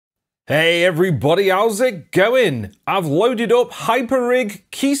Hey everybody, how's it going? I've loaded up HyperRig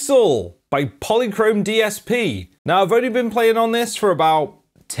Kiesel by Polychrome DSP. Now I've only been playing on this for about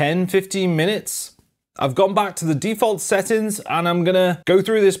 10-15 minutes. I've gone back to the default settings and I'm gonna go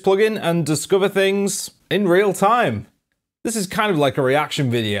through this plugin and discover things in real time. This is kind of like a reaction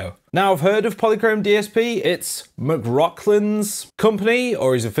video. Now I've heard of Polychrome DSP, it's McLaughlin's company,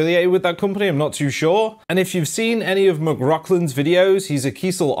 or he's affiliated with that company, I'm not too sure. And if you've seen any of McLaughlin's videos, he's a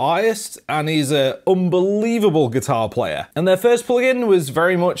Kiesel artist and he's an unbelievable guitar player. And their first plugin was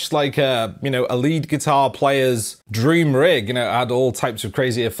very much like a lead guitar player's dream rig. It had all types of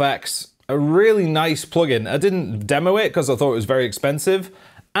crazy effects. A really nice plugin. I didn't demo it because I thought it was very expensive.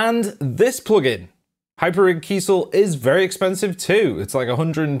 And this plugin, HyperRig Kiesel, is very expensive too. It's like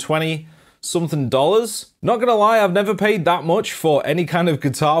 $120 something. Not gonna lie, I've never paid that much for any kind of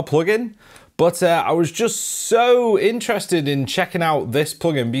guitar plugin, but I was just so interested in checking out this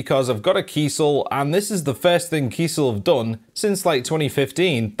plugin because I've got a Kiesel and this is the first thing Kiesel have done since like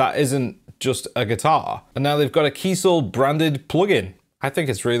 2015 that isn't just a guitar. And now they've got a Kiesel branded plugin. I think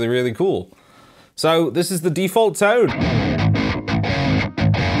it's really, really cool. So this is the default tone.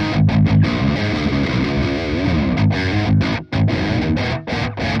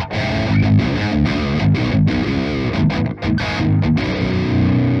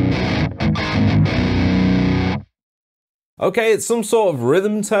 Okay, it's some sort of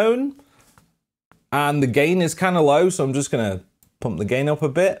rhythm tone, and the gain is kind of low, so I'm just gonna pump the gain up a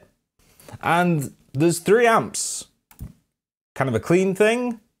bit. And there's 3 amps. Kind of a clean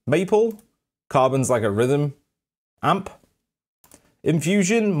thing, maple, carbon's like a rhythm amp.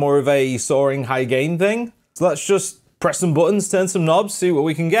 Infusion, more of a soaring high gain thing. So let's just press some buttons, turn some knobs, see what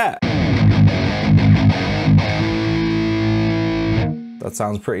we can get. That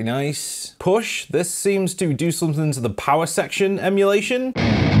sounds pretty nice. Push, this seems to do something to the power section emulation.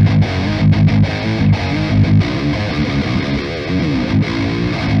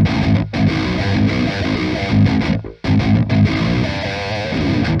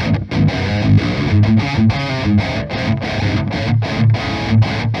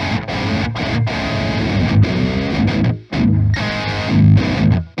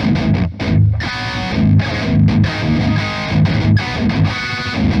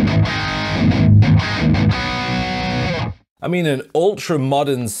 I mean, an ultra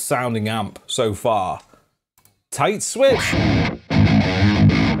modern sounding amp so far. Tight switch.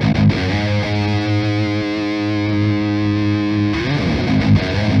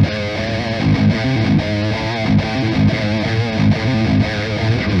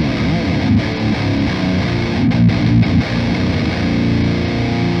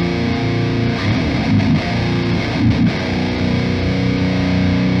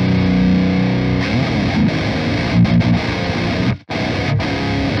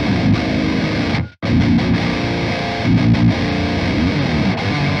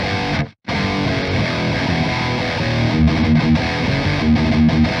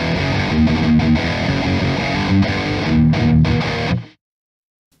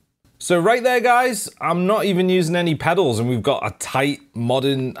 So right there, guys, I'm not even using any pedals and we've got a tight,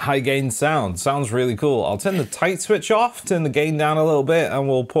 modern, high gain sound. Sounds really cool. I'll turn the tight switch off, turn the gain down a little bit, and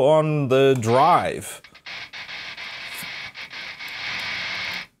we'll put on the drive.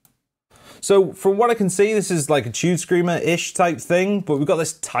 So from what I can see, this is like a tube screamer-ish type thing, but we've got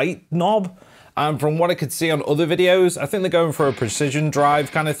this tight knob. And from what I could see on other videos, I think they're going for a precision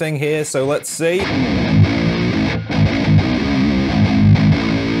drive kind of thing here. So let's see.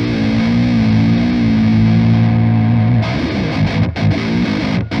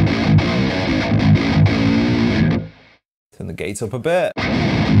 Turn the gates up a bit.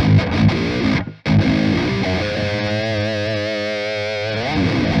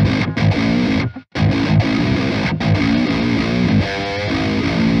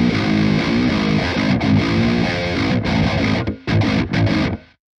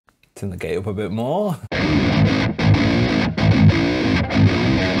 Turn the gate up a bit more.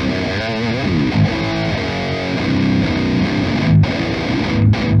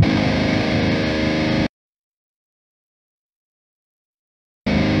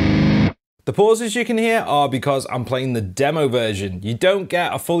 The pauses you can hear are because I'm playing the demo version. You don't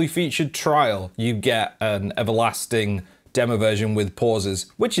get a fully featured trial, you get an everlasting demo version with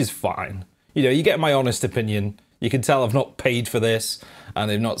pauses, which is fine. You get my honest opinion. You can tell I've not paid for this and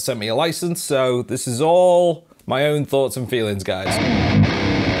they've not sent me a license, so this is all my own thoughts and feelings, guys.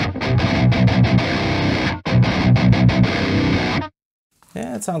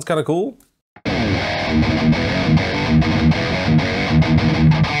 Yeah, it sounds kind of cool.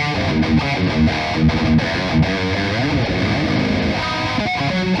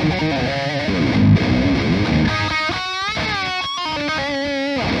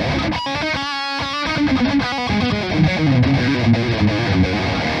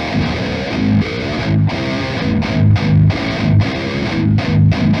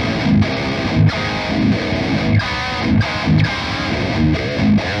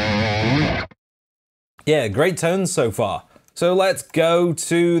 Yeah, great tones so far. So let's go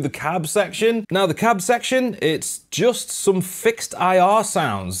to the cab section. Now the cab section, it's just some fixed IR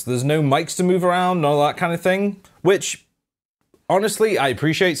sounds. There's no mics to move around, all that kind of thing, which honestly I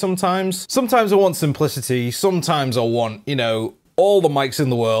appreciate sometimes. Sometimes I want simplicity, sometimes I want, you know, all the mics in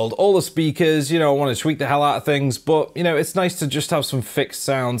the world, all the speakers, you know, I want to tweak the hell out of things, but you know, it's nice to just have some fixed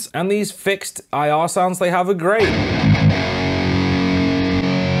sounds. And these fixed IR sounds they have are great.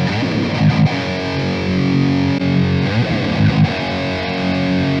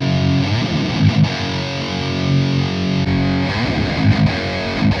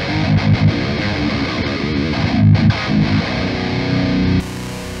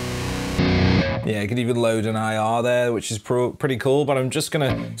 Yeah, I could even load an IR there, which is pretty cool, but I'm just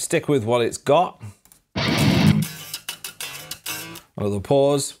gonna stick with what it's got. Another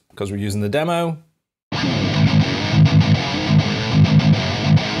pause, because we're using the demo.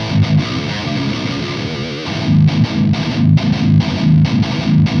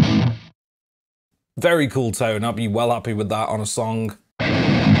 Very cool tone, I'll be well happy with that on a song.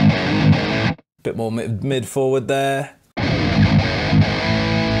 Bit more mid-forward there.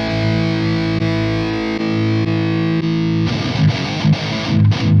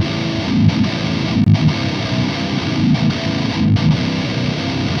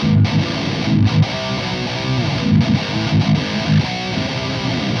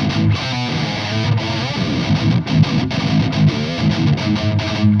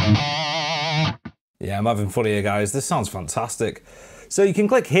 Yeah, I'm having fun here, guys. This sounds fantastic. So you can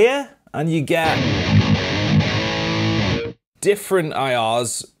click here and you get different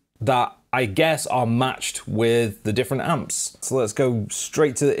IRs that I guess are matched with the different amps. So let's go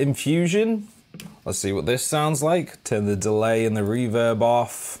straight to the infusion. Let's see what this sounds like. Turn the delay and the reverb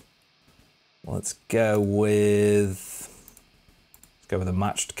off. Let's go with a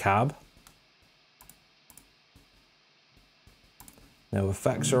matched cab. No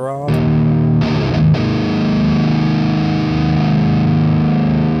effects are on.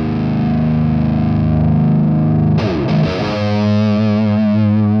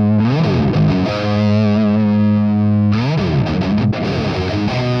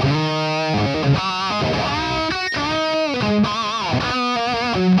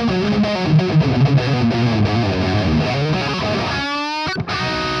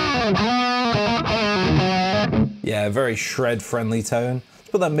 Yeah, very shred-friendly tone. Let's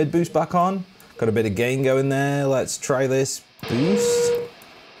put that mid boost back on. Got a bit of gain going there. Let's try this boost.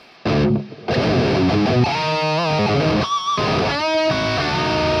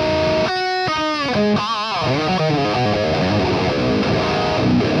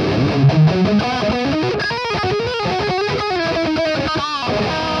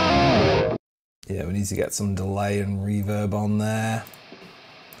 Yeah, we need to get some delay and reverb on there.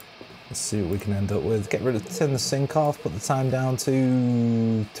 Let's see what we can end up with. Turn the sync off, put the time down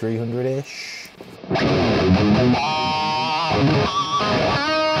to 300-ish.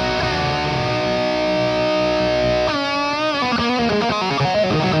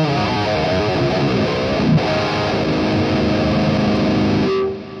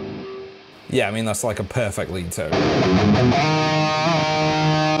 Yeah, I mean, that's like a perfect lead tone.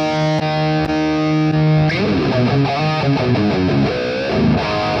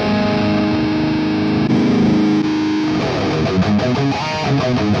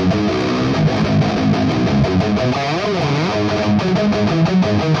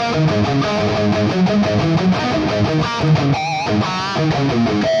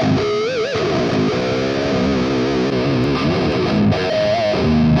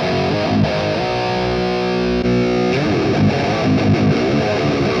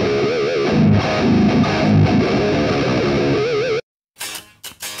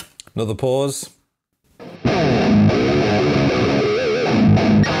 Another pause. I'm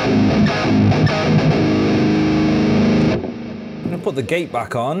gonna put the gate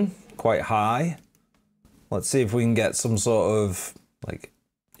back on quite high. Let's see if we can get some sort of, like,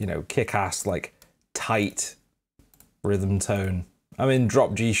 you know, kick-ass, like, tight rhythm tone. I'm in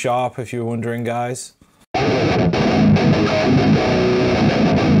drop G sharp, if you were wondering, guys.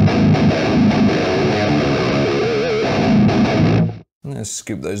 I'm gonna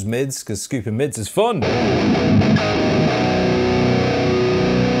scoop those mids, because scooping mids is fun.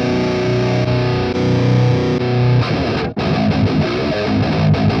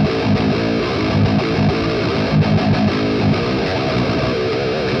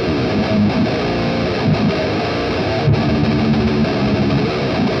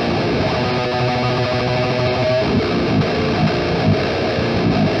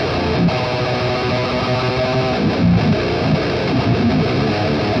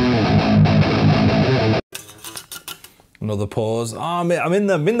 another pause. Oh, I'm in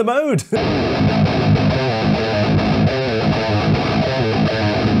the mode.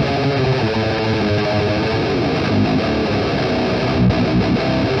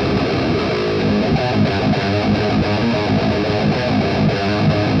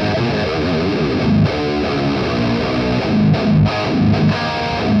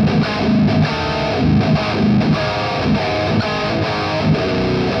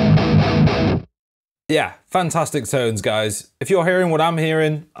 Yeah, fantastic tones, guys. If you're hearing what I'm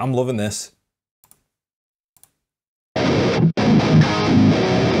hearing, I'm loving this.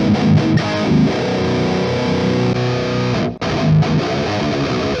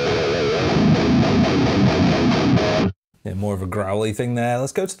 Yeah, more of a growly thing there.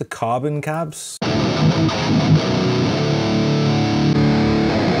 Let's go to the carbon cabs.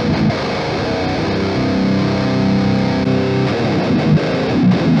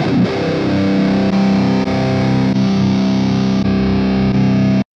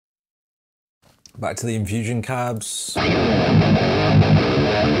 Back to the infusion cabs.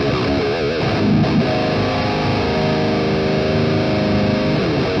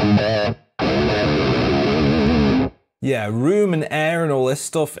 Yeah, room and air and all this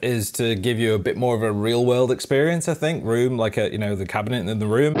stuff is to give you a bit more of a real world experience, I think. Room, like a, you know, the cabinet in the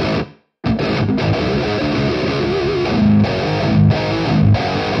room.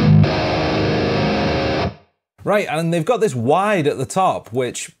 Right, and they've got this wide at the top,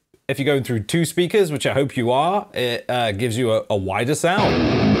 which if you're going through two speakers, which I hope you are, it gives you a wider sound.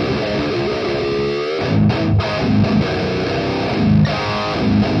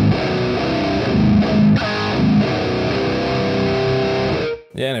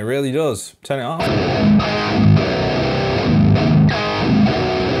 Yeah, and it really does. Turn it off.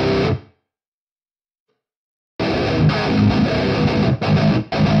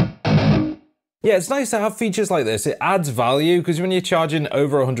 Yeah, it's nice to have features like this. It adds value because when you're charging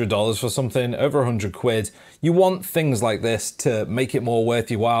over $100 for something, over 100 quid, you want things like this to make it more worth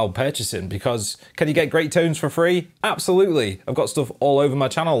your while purchasing, because can you get great tones for free? Absolutely. I've got stuff all over my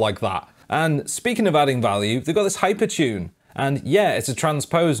channel like that. And speaking of adding value, they've got this hypertune, and yeah, it's a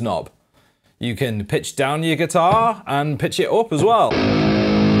transpose knob. You can pitch down your guitar and pitch it up as well.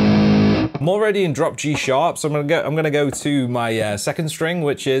 I'm already in drop G sharp, so I'm gonna go to my second string,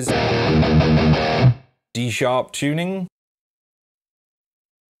 which is D sharp tuning.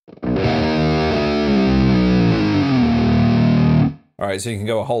 All right, so you can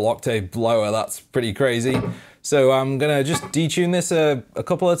go a whole octave lower. That's pretty crazy. So I'm gonna just detune this a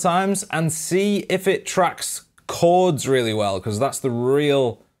couple of times and see if it tracks chords really well, because that's the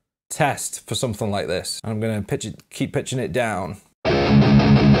real test for something like this. I'm gonna keep pitching it down.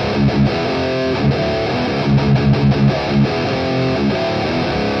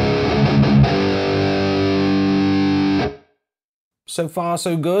 So far,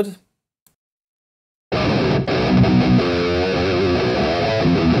 so good.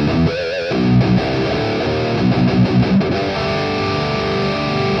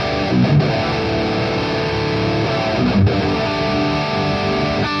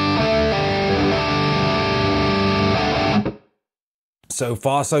 So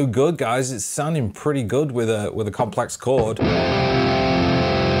far, so good, guys. It's sounding pretty good with a complex chord.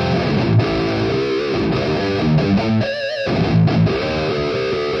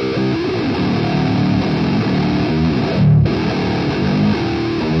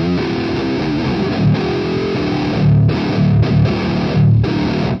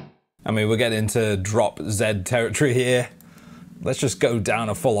 I mean, we're getting into drop Z territory here. Let's just go down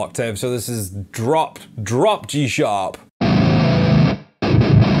a full octave. So this is drop G sharp.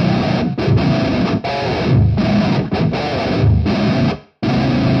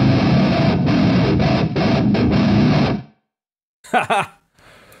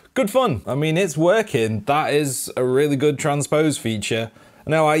 Good fun. I mean, it's working. That is a really good transpose feature.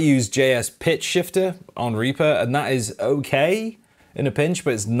 Now I use JS pitch shifter on Reaper, and that is okay in a pinch,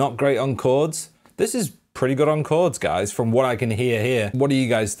 but it's not great on chords. This is pretty good on chords, guys, from what I can hear here. What do you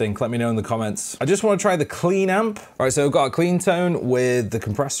guys think? Let me know in the comments. I just want to try the clean amp. All right, so I've got a clean tone with the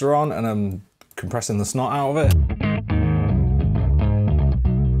compressor on, and I'm compressing the snot out of it.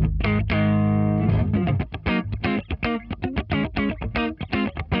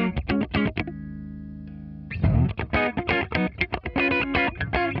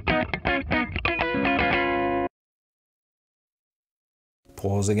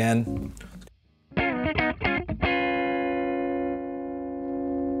 Pause again.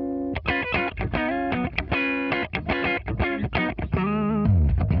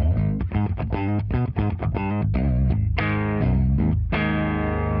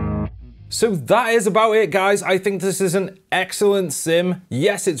 So that is about it, guys. I think this is an excellent sim.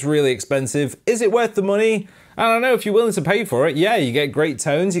 Yes, it's really expensive. Is it worth the money? I don't know, if you're willing to pay for it, yeah, you get great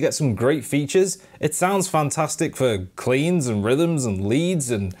tones, you get some great features. It sounds fantastic for cleans and rhythms and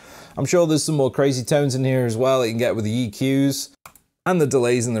leads, and I'm sure there's some more crazy tones in here as well that you can get with the EQs and the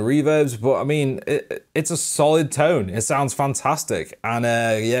delays and the reverbs, but I mean, it's a solid tone. It sounds fantastic, and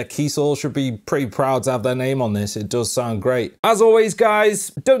yeah, Kiesel should be pretty proud to have their name on this. It does sound great. As always, guys,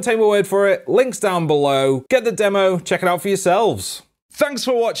 don't take my word for it. Links down below. Get the demo, check it out for yourselves. Thanks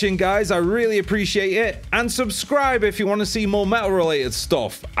for watching, guys. I really appreciate it. And subscribe if you want to see more metal-related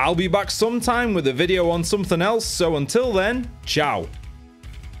stuff. I'll be back sometime with a video on something else, so until then, ciao.